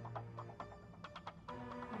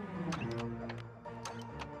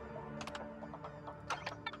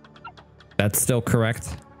 That's still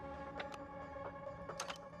correct.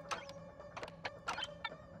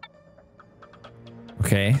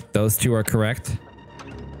 Okay, those two are correct.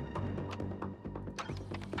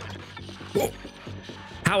 Whoa.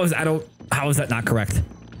 How is that not correct?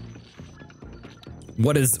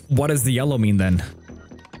 What does the yellow mean then?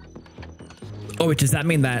 Oh, wait, does that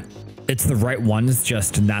mean that it's the right ones,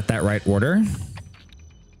 just not that right order?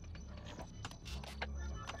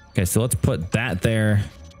 Okay, so let's put that there,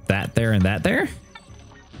 and that there.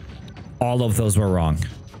 All of those were wrong.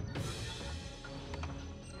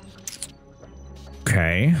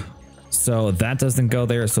 Okay. So that doesn't go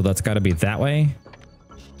there. So that's got to be that way.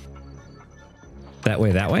 That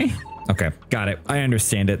way, that way. Okay. Got it. I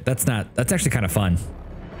understand it. That's actually kind of fun.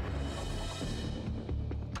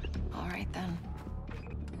 All right, then.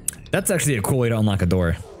 That's actually a cool way to unlock a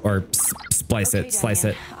door or slice Okay, it, slice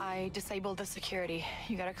Daniel, it. I disabled the security.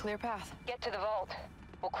 You got a clear path. Get to the vault.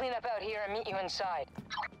 We'll clean up out here and meet you inside.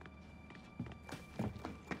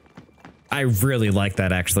 I really like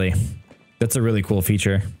that, actually. That's a really cool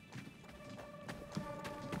feature.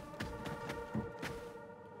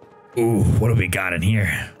 Ooh, what do we got in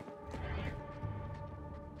here?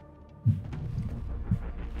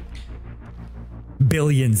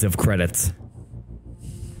 Billions of credits.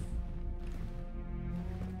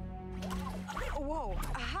 Whoa,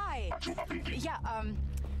 hi. Yeah,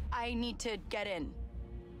 I need to get in.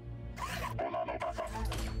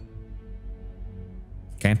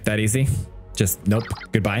 Okay, that easy. Just nope.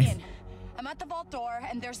 Goodbye. I'm at the vault door,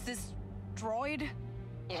 and there's this droid.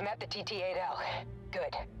 You've met the TT-8L.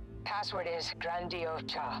 Good. Password is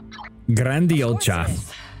Grandiocha.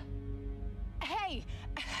 Grandiocha. Hey,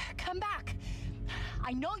 come back.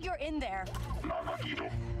 I know you're in there.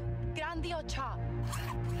 Grandiocha.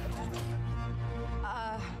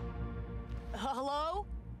 Hello?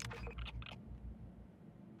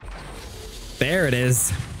 There it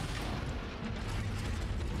is.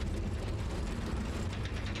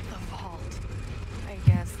 The vault. I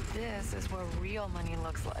guess this is what real money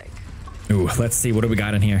looks like. Ooh, let's see. What do we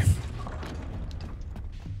got in here?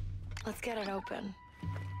 Let's get it open.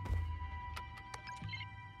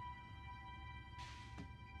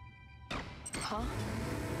 Huh?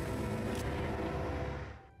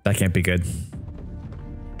 That can't be good.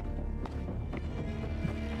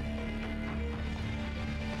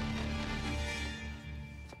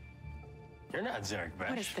 You're not Zarek Besh.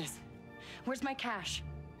 What is this? Where's my cash?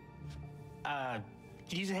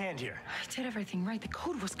 Use a hand here. I did everything right. The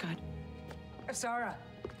code was good. Sarah,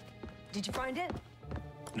 did you find it?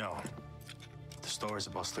 No. The stories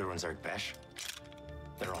about Slither and Zarek Besh,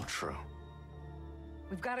 they're all true.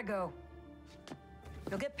 We've got to go.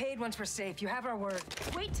 You'll get paid once we're safe. You have our word.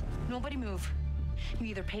 Wait, nobody move. You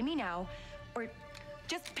either pay me now, or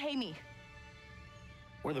just pay me.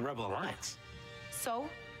 We're the Rebel Alliance. So?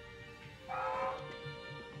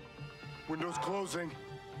 Windows closing.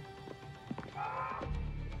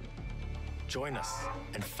 Join us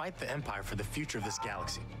and fight the Empire for the future of this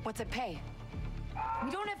galaxy. What's it pay?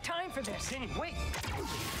 We don't have time for this. Kenny, wait!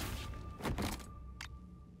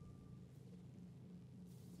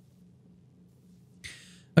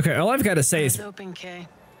 Okay, all I've got to say is... It's open, Kay.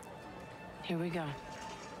 Here we go.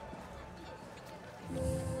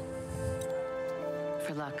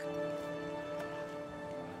 For luck.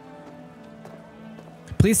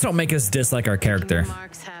 Please don't make us dislike our character.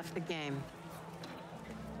 Marks half the game.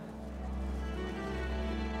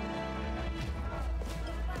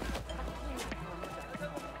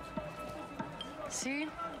 See?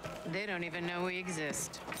 They don't even know we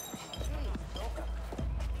exist.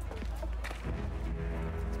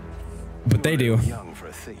 But they do. Young for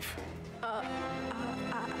a thief.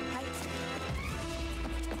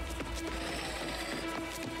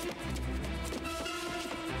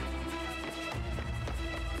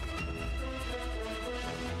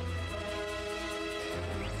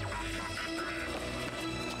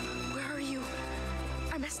 Where are you?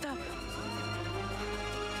 I messed up.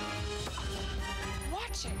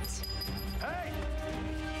 Watch it. Hey!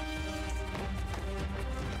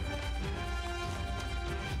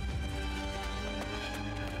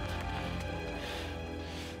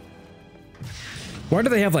 Why do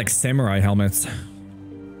they have like samurai helmets?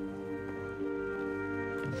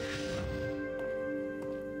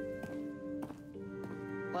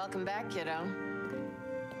 Welcome back, kiddo.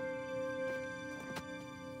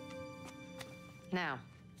 Now,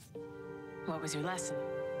 what was your lesson?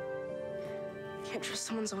 Can't trust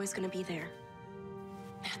someone's always gonna be there.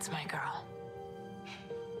 That's my girl.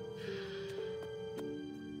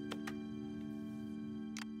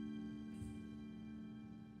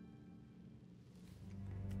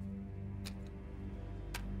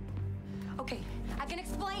 Okay, I can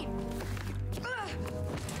explain.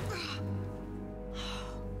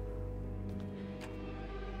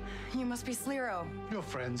 You must be Sliro. Your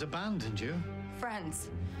friends abandoned you. Friends?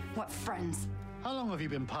 What friends? How long have you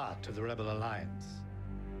been part of the Rebel Alliance?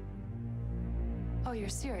 Oh, you're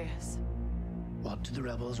serious? What do the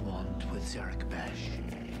rebels want with Zarek Besh?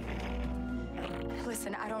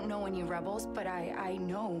 Listen, I don't know any rebels, but I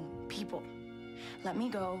know people. Let me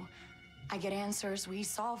go. I get answers. We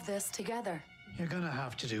solve this together. You're gonna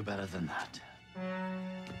have to do better than that.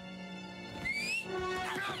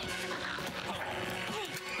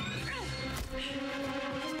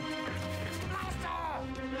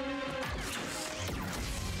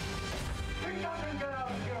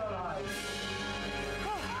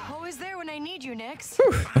 Thanks.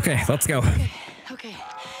 Whew. Okay, let's go. Okay.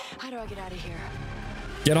 How do I get out of here?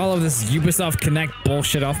 Get all of this Ubisoft Connect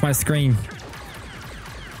bullshit off my screen.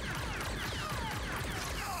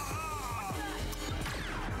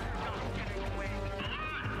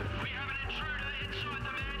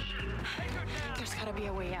 There's gotta be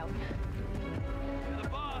a way out.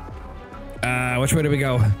 Which way do we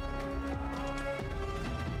go?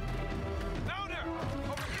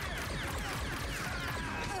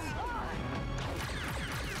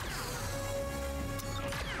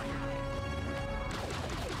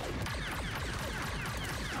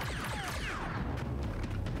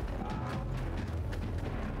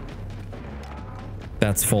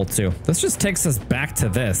 That's full too. This just takes us back to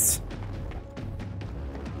this.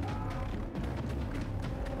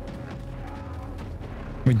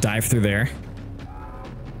 We dive through there.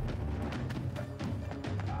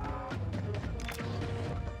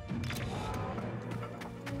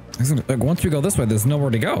 Like, once we go this way, there's nowhere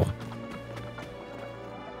to go.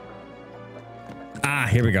 Ah,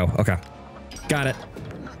 here we go. Okay. Got it.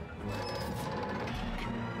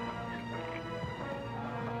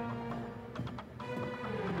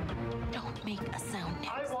 Don't make a sound.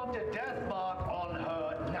 I want a death mark on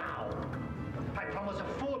her now. I promise a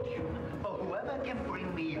fortune for whoever can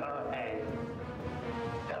bring me her head.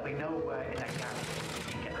 There'll be nowhere in a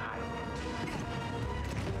galaxy she can hide.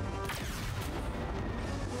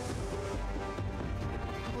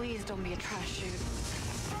 Please don't be a trash chute.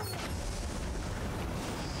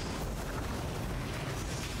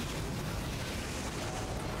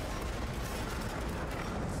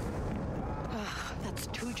 That's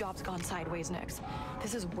 2 jobs gone sideways, Nix.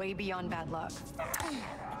 This is way beyond bad luck.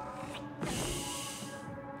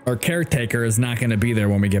 Our caretaker is not going to be there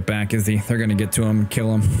when we get back, is he? They're going to get to him,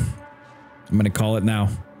 kill him. I'm going to call it now.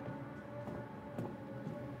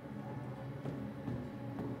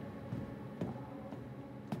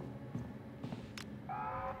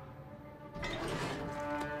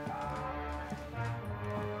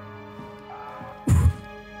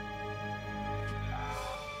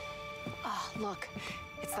 Oh, look.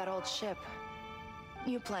 It's that old ship.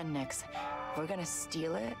 New plan, Nix. We're gonna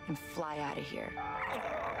steal it and fly out of here.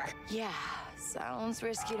 Yeah, sounds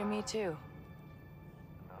risky to me too.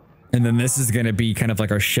 And then this is going to be kind of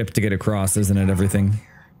like our ship to get across, isn't it? Everything.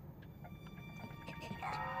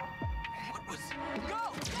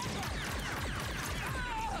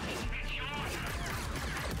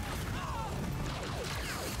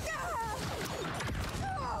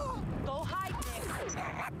 Go hide, Nix.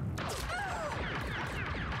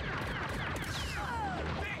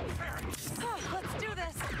 Let's do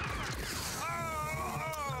this.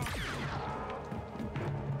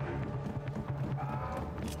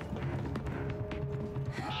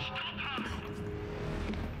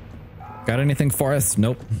 Got anything for us?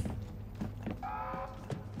 Nope.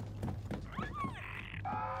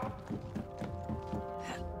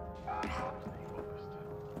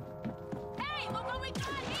 Hey, look what we got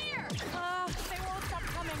here! They won't stop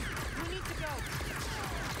coming. We need to go.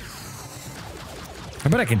 I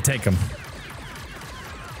bet I can take him.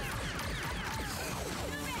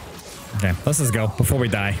 Okay, let's just go before we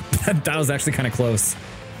die. That was actually kind of close.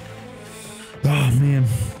 Oh, man.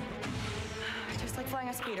 Just like flying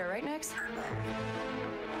a speeder, right, Nix?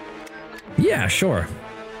 Yeah, sure.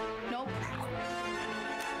 Nope.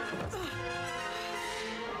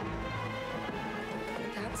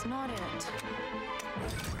 That's not it.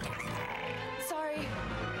 Sorry.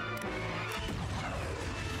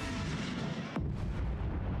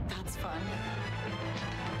 That's fun.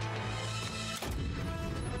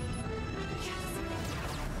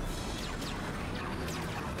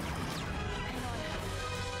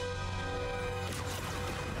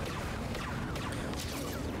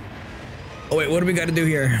 Oh, wait, what do we got to do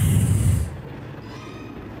here?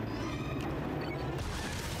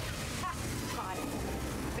 Got it.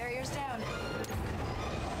 Barriers down.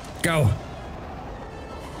 Go.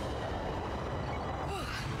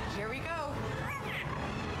 Here we go.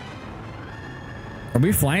 Are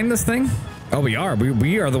we flying this thing? Oh, we are.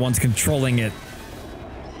 We are the ones controlling it.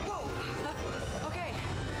 Okay,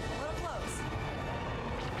 a little close.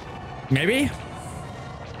 Maybe?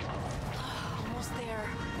 Almost there.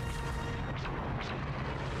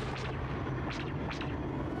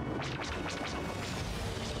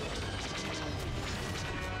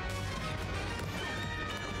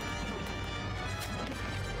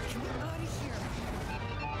 Get out of here.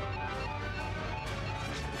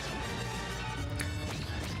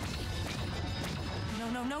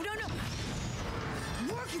 No.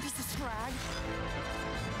 Work, you piece of scrag.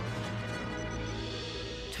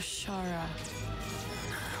 Tashara.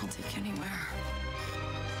 I'll take anywhere.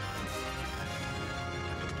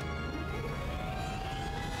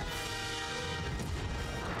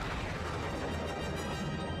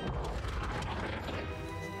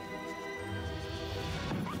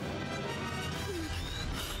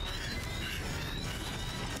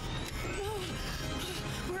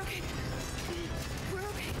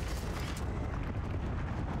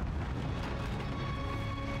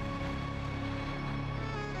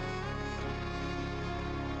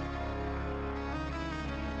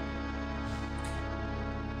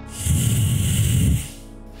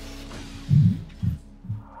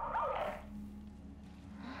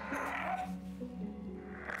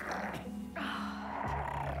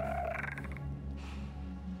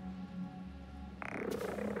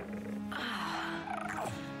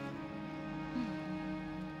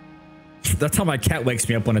 That's how my cat wakes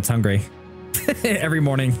me up when it's hungry. Every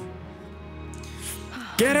morning.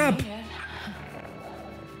 Get up.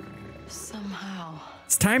 Somehow.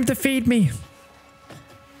 It's time to feed me.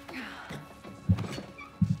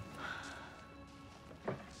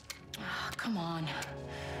 Come on.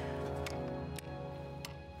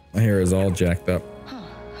 My hair is all jacked up. Huh.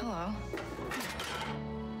 Hello.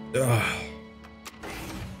 Ugh.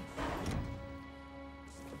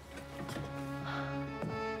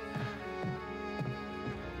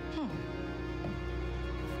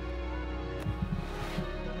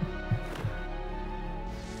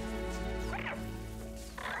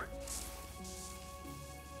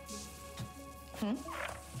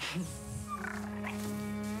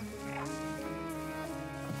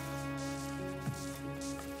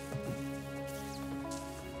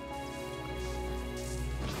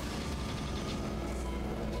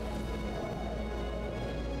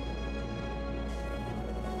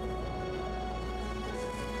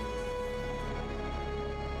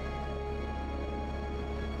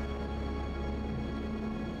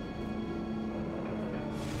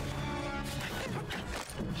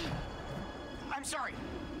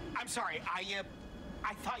 I'm sorry.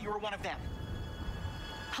 I thought you were one of them.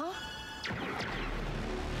 Huh?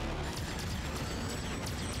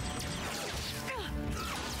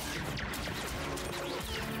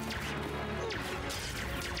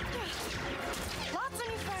 Lots of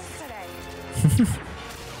new friends today.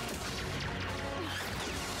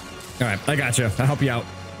 All right, I got you. I'll help you out.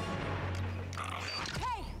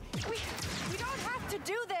 Hey, we don't have to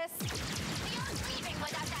do this. We aren't leaving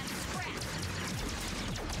without that scrap.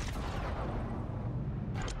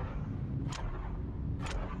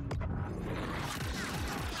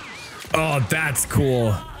 Oh, that's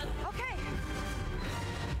cool.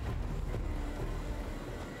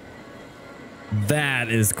 That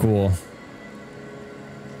is cool.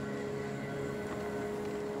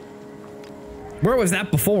 Where was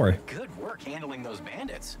that before? Good work handling those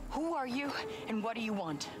bandits. Who are you and what do you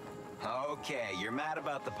want? Okay, you're mad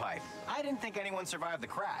about the pipe. I didn't think anyone survived the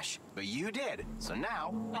crash, but you did. So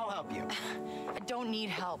now, I'll help you. I don't need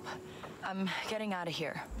help. I'm getting out of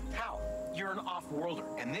here. How? You're an off-worlder,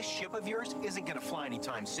 and this ship of yours isn't gonna fly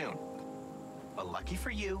anytime soon. But lucky for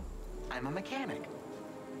you, I'm a mechanic.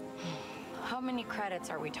 How many credits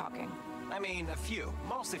are we talking? I mean, a few,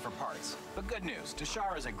 mostly for parts. But good news,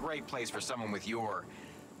 Tashara is a great place for someone with your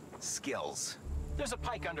skills. There's a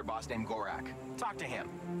Pike underboss named Gorak. Talk to him.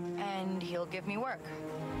 And he'll give me work.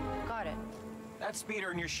 Got it. That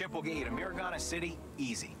speeder in your ship will get you to Miragana City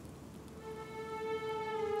easy.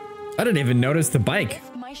 I didn't even notice the bike.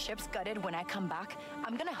 If my ship's gutted when I come back,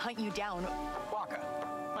 I'm gonna hunt you down. Waka.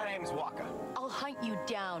 My name's Waka. I'll hunt you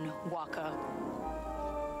down, Waka.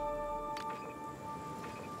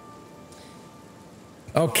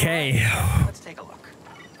 Okay. Let's take a look.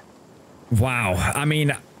 Wow. I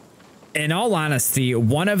mean, in all honesty,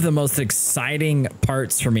 one of the most exciting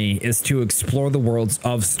parts for me is to explore the worlds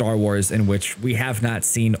of Star Wars in which we have not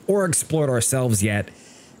seen or explored ourselves yet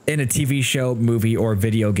in a TV show, movie, or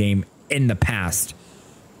video game in the past.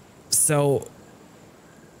 So,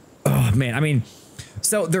 oh man, I mean,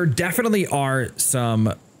 so there definitely are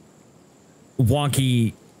some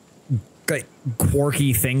wonky, like,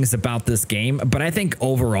 quirky things about this game, but I think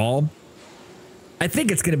overall, I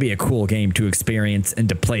think it's going to be a cool game to experience and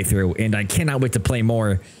to play through, and I cannot wait to play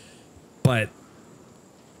more. But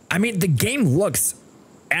I mean, the game looks,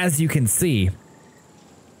 as you can see,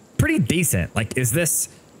 pretty decent. Like, is this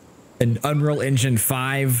an Unreal Engine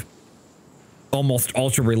 5 almost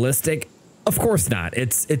ultra realistic? Of course not.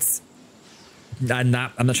 It's I'm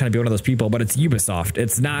not trying to be one of those people, but it's Ubisoft.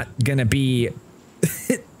 It's not going to be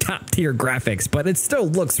top tier graphics, but it still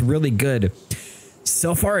looks really good.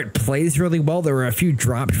 So far, it plays really well. There were a few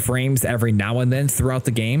dropped frames every now and then throughout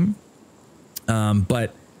the game.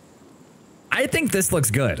 But I think this looks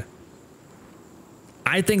good.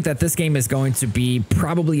 I think that this game is going to be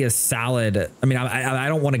probably a solid. I mean, I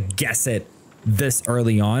don't want to guess it this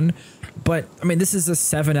early on, but I mean, this is a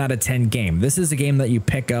 7 out of 10 game. This is a game that you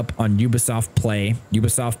pick up on Ubisoft Play,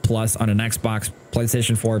 Ubisoft Plus on an Xbox,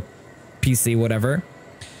 PlayStation 4, PC, whatever.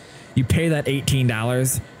 You pay that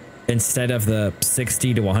 $18 instead of the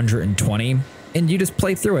 $60 to $120, and you just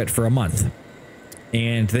play through it for a month,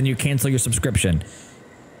 and then you cancel your subscription.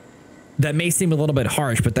 That may seem a little bit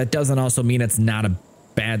harsh, but that doesn't also mean it's not a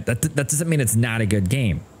bad. That doesn't mean it's not a good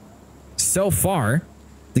game. So far,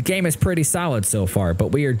 the game is pretty solid so far,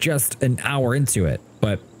 but we are just an hour into it.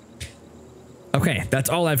 But okay, that's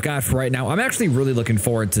all I've got for right now. I'm actually really looking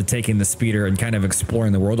forward to taking the speeder and kind of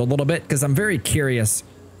exploring the world a little bit, because I'm very curious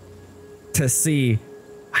to see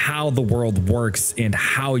how the world works and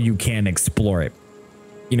how you can explore it.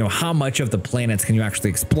 You know, how much of the planets can you actually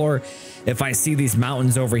explore? If I see these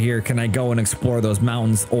mountains over here, can I go and explore those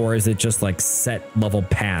mountains, or is it just like set level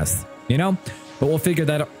paths, you know? But we'll figure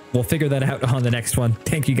that out on the next one.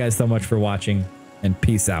 Thank you guys so much for watching, and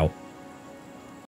peace out.